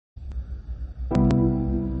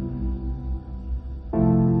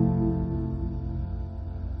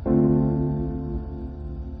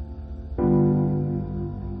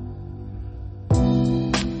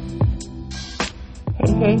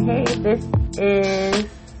Hey, this is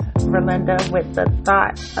Relinda with the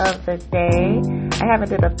thought of the day. I haven't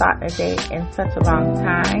did a thought of the day in such a long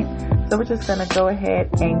time, so we're just going to go ahead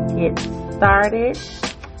and get started.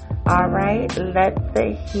 All right, let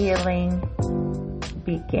the healing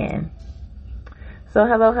begin. So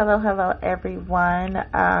hello everyone.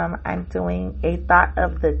 I'm doing a thought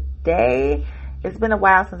of the day. It's been a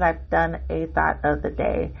while since I've done a thought of the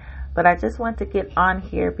day, but I just want to get on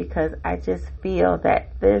here because I just feel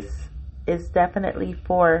that this is definitely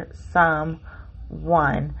for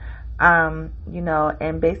someone.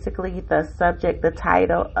 And basically the subject, the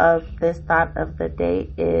title of this thought of the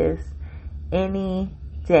day is Any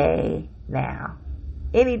Day Now.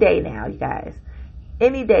 Any day now, you guys.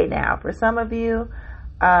 Any day now. For some of you,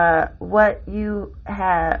 what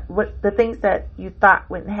the things that you thought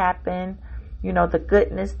wouldn't happen, the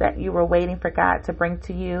goodness that you were waiting for God to bring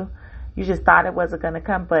to you, you just thought it wasn't going to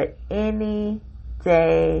come, but any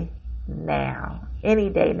day now. Any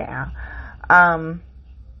day now.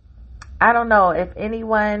 I don't know if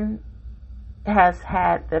anyone has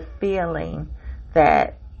had the feeling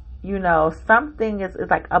that, something is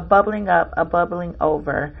like a bubbling up, a bubbling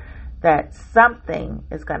over, that something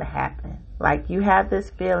is going to happen. Like you have this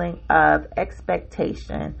feeling of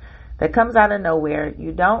expectation that comes out of nowhere.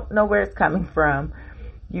 You don't know where it's coming from.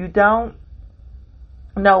 You don't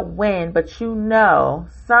know when, but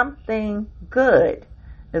something good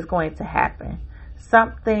is going to happen.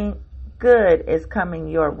 Something good is coming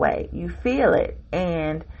your way. You feel it,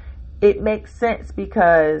 and it makes sense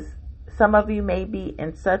because some of you may be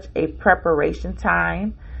in such a preparation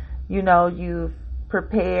time. You've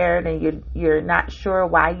prepared and you're not sure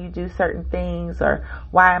why you do certain things, or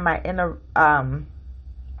why am I in a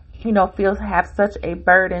have such a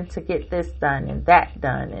burden to get this done and that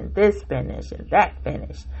done and this finished and that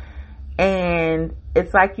finished. And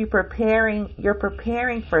it's like you're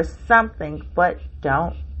preparing for something, but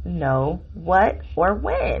don't know what or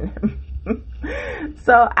when.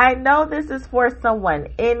 So I know this is for someone.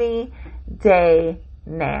 Any day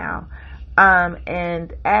now.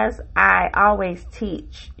 And as I always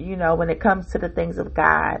teach, when it comes to the things of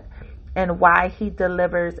God and why He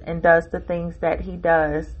delivers and does the things that He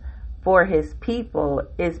does for His people,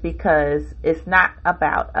 is because it's not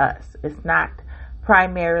about us. It's not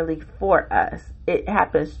primarily for us. It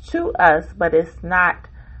happens to us, but it's not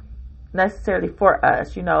necessarily for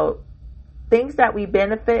us. Things that we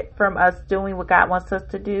benefit from us doing what God wants us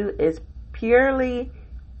to do is purely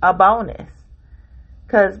a bonus.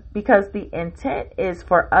 Because the intent is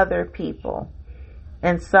for other people.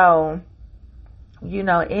 And so,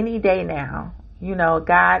 any day now,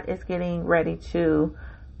 God is getting ready to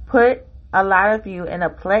put a lot of you in a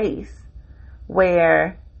place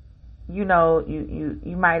where, you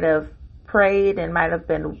might have prayed and might have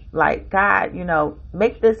been like, God,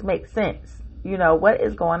 make this make sense. What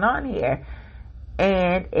is going on here?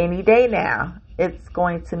 And any day now, it's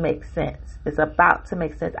going to make sense. It's about to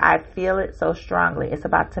make sense. I feel it so strongly. It's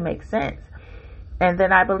about to make sense. And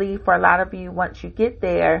then I believe for a lot of you, once you get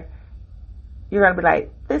there, you're going to be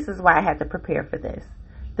like, this is why I had to prepare for this.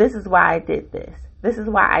 This is why I did this. This is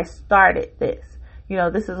why I started this.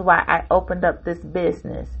 This is why I opened up this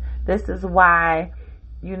business. This is why,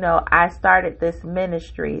 I started this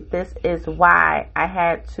ministry. This is why I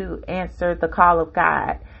had to answer the call of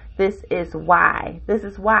God. This is why. This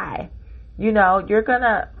is why. You're going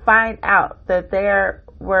to find out that there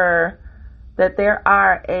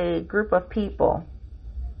are a group of people.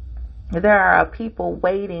 There are people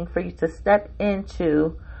waiting for you to step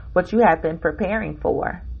into what you have been preparing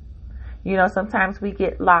for. Sometimes we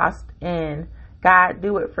get lost in God,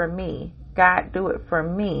 do it for me. God, do it for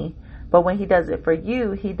me. But when He does it for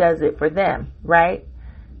you, He does it for them, right?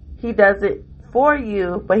 He does it for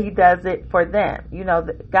you, but He does it for them.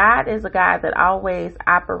 God is a God that always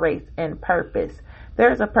operates in purpose.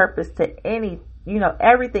 There's a purpose to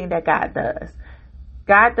everything that God does.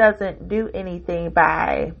 God doesn't do anything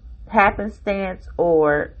by happenstance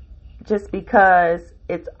or just because.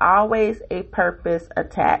 It's always a purpose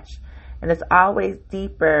attached, and it's always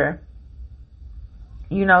deeper,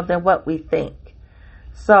 than what we think.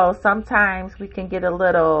 So sometimes we can get a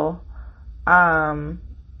little,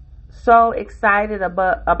 so excited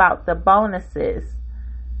about the bonuses,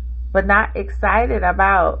 but not excited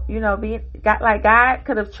about, being like God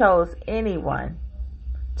could have chose anyone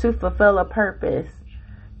to fulfill a purpose,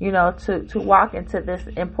 to walk into this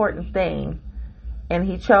important thing. And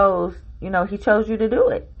He chose you to do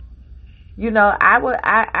it.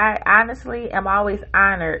 I honestly am always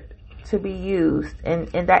honored to be used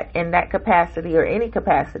in that capacity, or any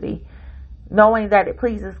capacity, knowing that it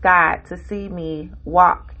pleases God to see me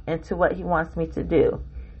walk into what He wants me to do.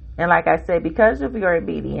 And like I said, because of your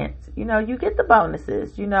obedience, you get the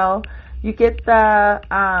bonuses, you get the,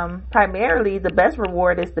 primarily the best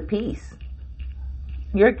reward is the peace.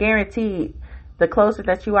 You're guaranteed, the closer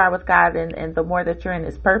that you are with God, and the more that you're in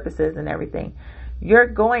his purposes and everything, you're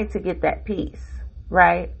going to get that peace,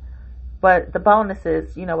 right? But the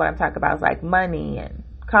bonuses, what I'm talking about, is like money and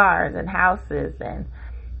cars and houses, and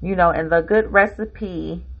and the good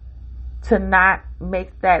recipe to not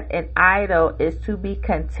make that an idol is to be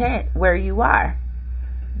content where you are.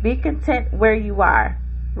 Be content where you are,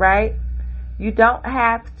 right? You don't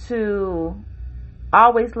have to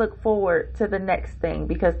always look forward to the next thing,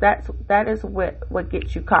 because that is what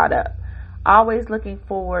gets you caught up. Always looking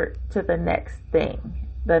forward to the next thing,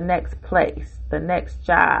 the next place, the next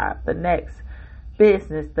job, the next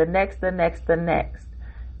business, the next.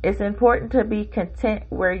 It's important to be content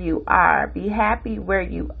where you are. Be happy where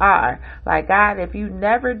you are. Like, God, if you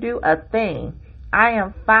never do a thing, I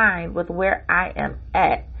am fine with where I am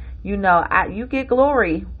at. You get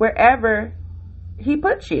glory wherever he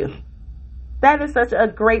puts you. That is such a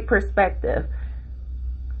great perspective.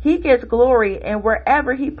 He gets glory in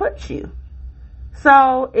wherever he puts you.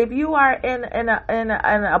 So if you are in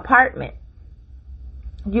an apartment,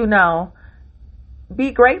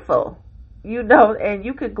 be grateful. And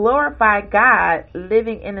you could glorify God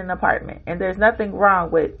living in an apartment. And there's nothing wrong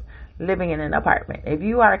with living in an apartment. If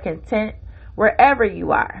you are content wherever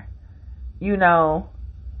you are,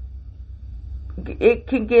 it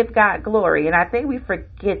can give God glory. And I think we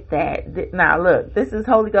forget that. Now, look, this is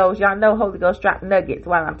Holy Ghost. Y'all know Holy Ghost drop nuggets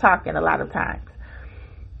while I'm talking a lot of times.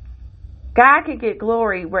 God can get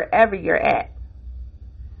glory wherever you're at.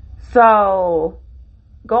 So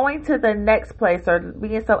going to the next place, or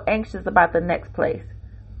being so anxious about the next place,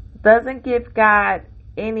 doesn't give God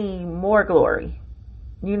any more glory.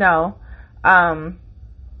 You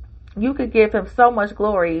could give him so much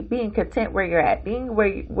glory being content where you're at, being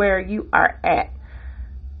where you are at.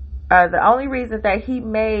 The only reason that he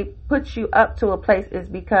may put you up to a place is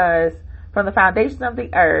because from the foundation of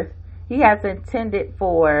the earth, he has intended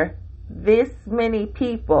for this many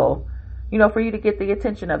people, for you to get the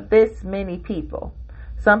attention of this many people.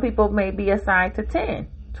 Some people may be assigned to 10,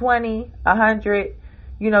 20, 100,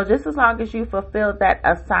 just as long as you fulfill that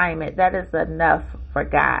assignment, that is enough for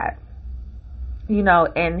God.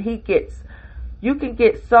 And you can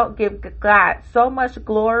give God so much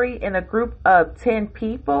glory in a group of 10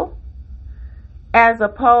 people as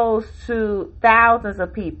opposed to thousands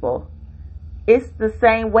of people. It's the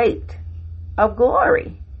same weight of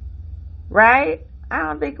glory, right? I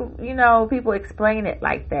don't think, people explain it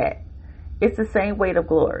like that. It's the same weight of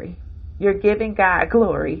glory. You're giving God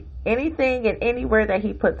glory. Anything and anywhere that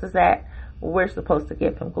he puts us at, we're supposed to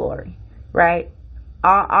give him glory, right?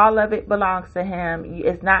 All of it belongs to him.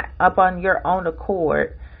 It's not up on your own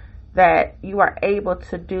accord that you are able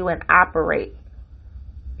to do and operate,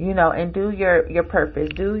 and do your purpose,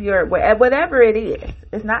 do your whatever it is.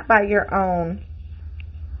 It's not by your own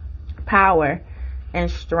power and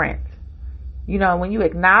strength. When you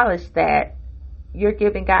acknowledge that, you're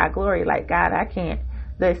giving God glory. Like, God, I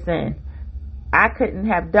couldn't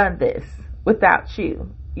have done this without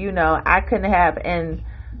you. I couldn't have, and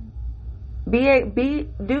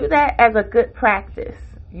do that as a good practice,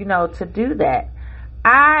 to do that.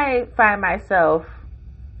 I find myself,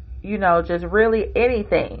 just really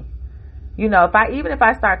anything, if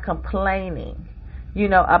I start complaining,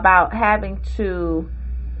 about having to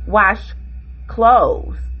wash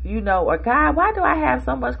clothes, or God, why do I have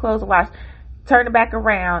so much clothes to wash? Turn it back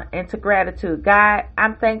around into gratitude. God,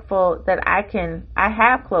 I'm thankful that I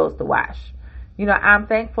have clothes to wash. I'm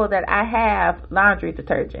thankful that I have laundry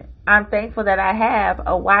detergent. I'm thankful that I have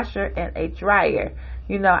a washer and a dryer.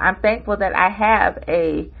 I'm thankful that I have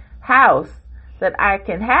a house that I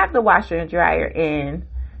can have the washer and dryer in,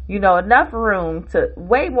 enough room,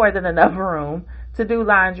 way more than enough room to do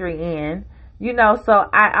laundry in, so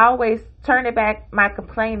I always turn it back, my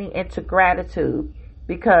complaining, into gratitude,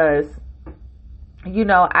 because I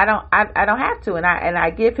don't have to, and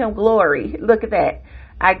I give him glory. Look at that.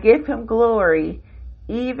 I give him glory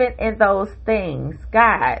even in those things.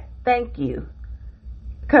 God, thank you.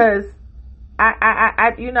 Cause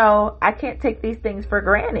I can't take these things for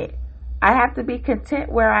granted. I have to be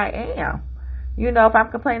content where I am. If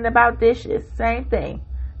I'm complaining about dishes, same thing.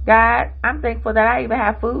 God, I'm thankful that I even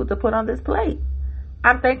have food to put on this plate.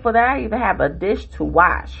 I'm thankful that I even have a dish to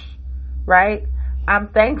wash, right? I'm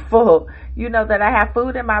thankful, that I have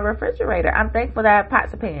food in my refrigerator. I'm thankful that I have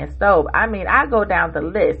pots and pans, stove. I mean, I go down the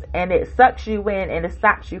list, and it sucks you in and it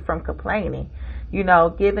stops you from complaining,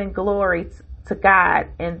 giving glory to God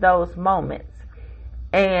in those moments.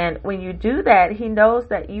 And when you do that, he knows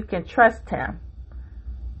that you can trust him.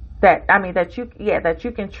 That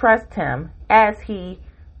you can trust him as he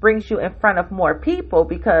brings you in front of more people,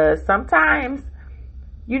 because sometimes,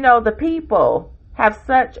 the people have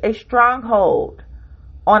such a stronghold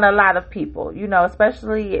on a lot of people,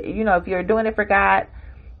 especially, if you're doing it for God,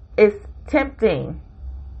 it's tempting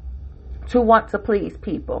to want to please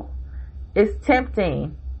people. It's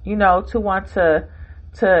tempting, to want to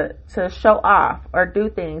show off or do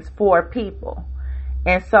things for people.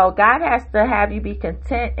 And so God has to have you be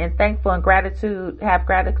content and thankful and have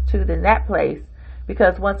gratitude in that place,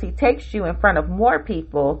 because once he takes you in front of more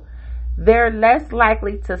people, they're less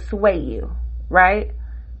likely to sway you, right?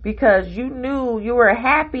 Because you knew you were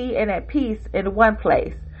happy and at peace in one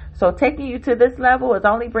place. So taking you to this level is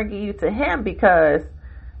only bringing you to him, because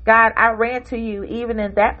God, I ran to you even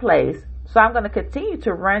in that place, so I'm going to continue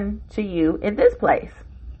to run to you in this place.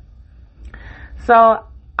 So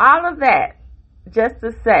all of that, just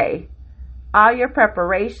to say, all your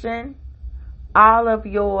preparation, all of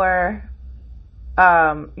your,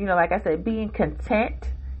 like I said, being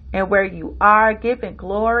content in where you are, giving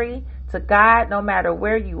glory to God no matter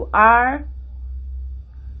where you are,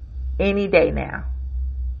 any day now,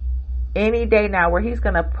 where he's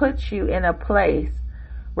going to put you in a place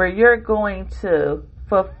where you're going to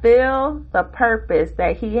fulfill the purpose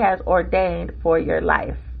that he has ordained for your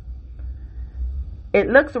life. It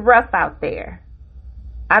looks rough out there.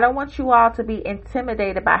 I don't want you all to be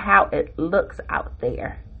intimidated by how it looks out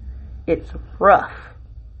there. It's rough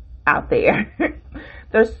out there.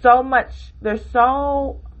 There's so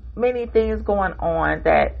many things going on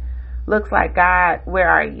that looks like, God, where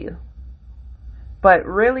are you? But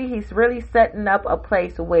really, he's really setting up a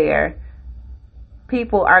place where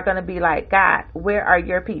people are going to be like, God, where are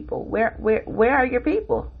your people? Where are your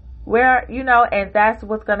people? And that's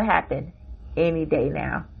what's going to happen any day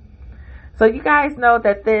now. So you guys know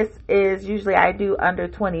that this is usually I do under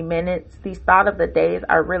 20 minutes. These thought of the days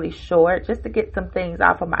are really short, just to get some things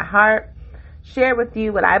off of my heart, share with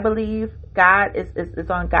you what I believe God is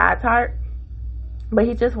on God's heart. But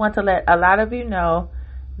he just wants to let a lot of you know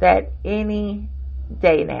that any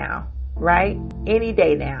day now, right? Any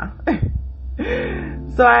day now.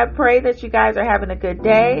 So I pray that you guys are having a good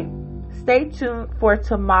day. Stay tuned for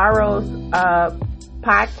tomorrow's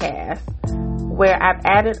podcast, where I've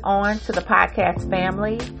added on to the podcast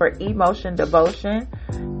family for Emotion Devotion.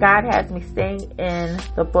 God has me staying in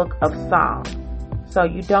the book of Psalms. So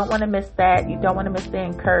you don't want to miss that. You don't want to miss the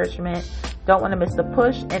encouragement. Don't want to miss the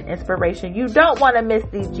push and inspiration. You don't want to miss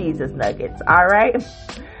these Jesus nuggets. All right.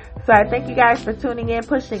 So I thank you guys for tuning in,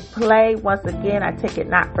 pushing play. Once again, I take it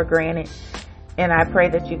not for granted. And I pray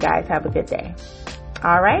that you guys have a good day.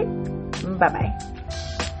 All right. Bye-bye.